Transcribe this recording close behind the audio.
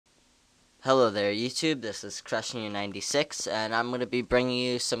Hello there, YouTube. This is Crushing96, and I'm going to be bringing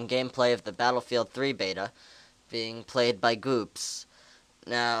you some gameplay of the Battlefield 3 beta being played by Goops.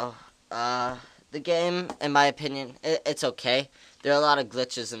 Now, the game, in my opinion, it's okay. There are a lot of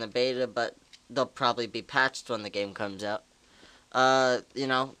glitches in the beta, but they'll probably be patched when the game comes out.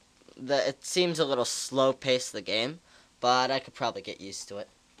 It seems a little slow-paced, the game, but I could probably get used to it.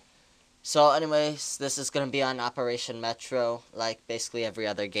 So anyways, this is going to be on Operation Metro, like basically every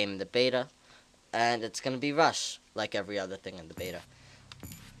other game in the beta. And it's going to be Rush, like every other thing in the beta.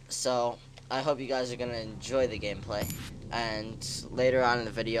 So, I hope you guys are going to enjoy the gameplay. And later on in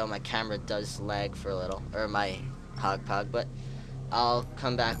the video, my camera does lag for a little, or my HogPog, but I'll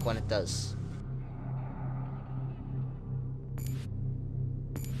come back when it does.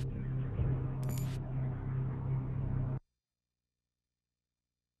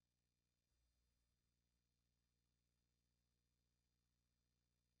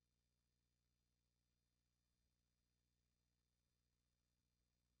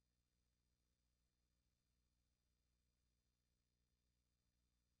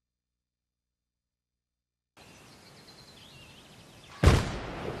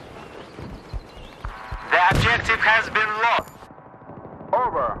 The objective has been lost.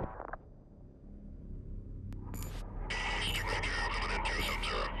 Over.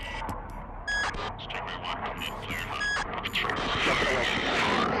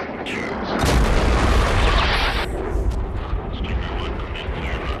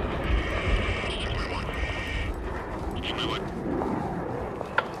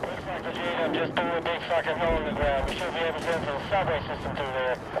 Just threw a big fucking hole in the ground. We should be able to enter the subway system through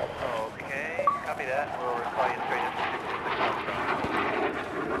there. Okay, copy that. We'll reply you straight into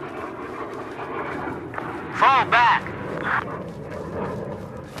Fall back.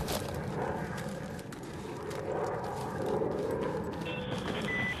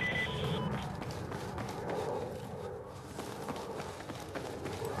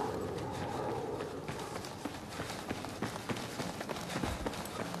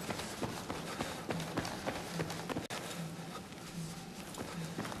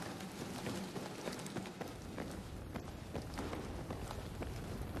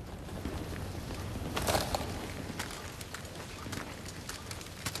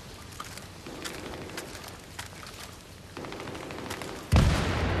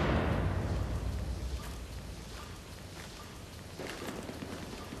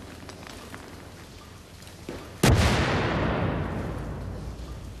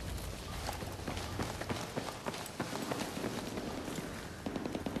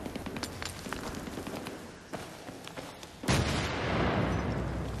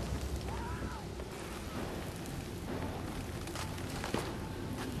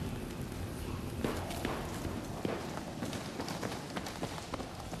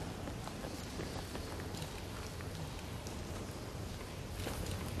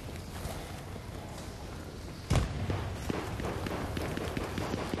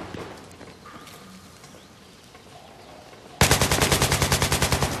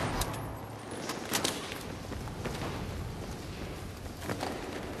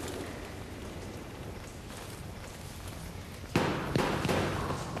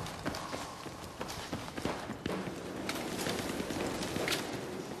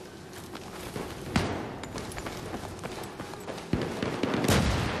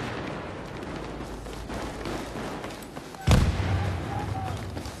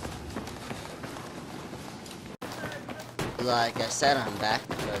 Like I said, I'm back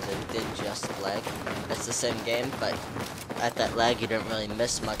because it did just lag. It's the same game, but at that lag you didn't really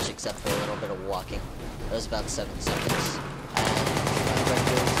miss much except for a little bit of walking. It was about 7 seconds. And what I'm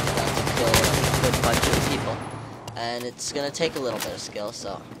doing is about to kill a good bunch of people. And it's going to take a little bit of skill,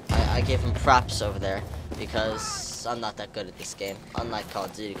 so I gave him props over there because I'm not that good at this game. Unlike Call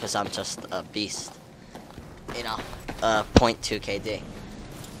of Duty, because I'm just a beast. You know, .2 KD.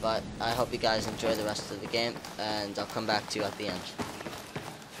 But I hope you guys enjoy the rest of the game, and I'll come back to you at the end.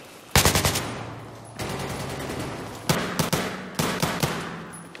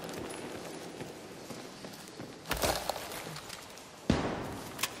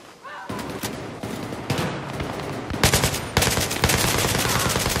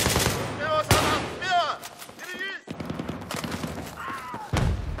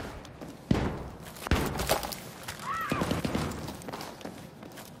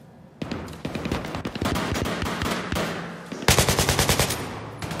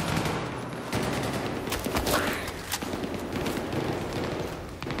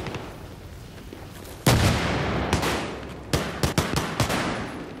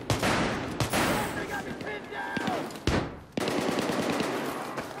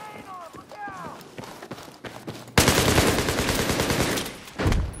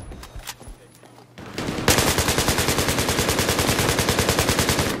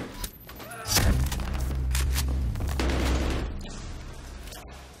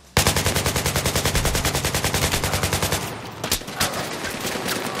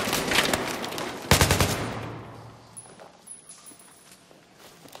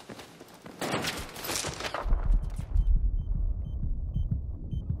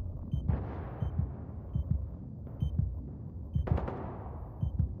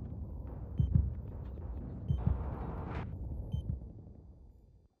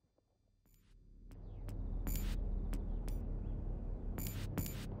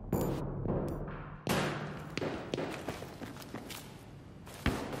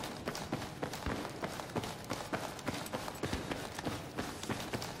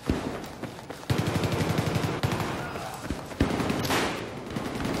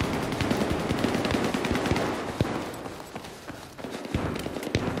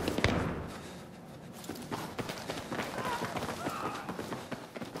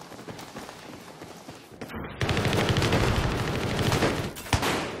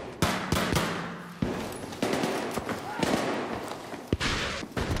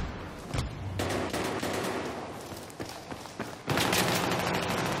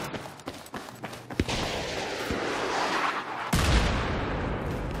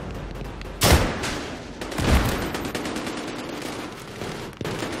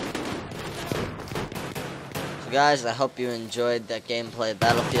 guys, I hope you enjoyed that gameplay of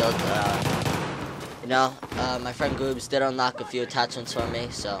Battlefield. My friend Goobs did unlock a few attachments for me,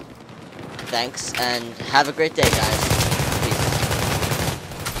 so thanks, and have a great day, guys.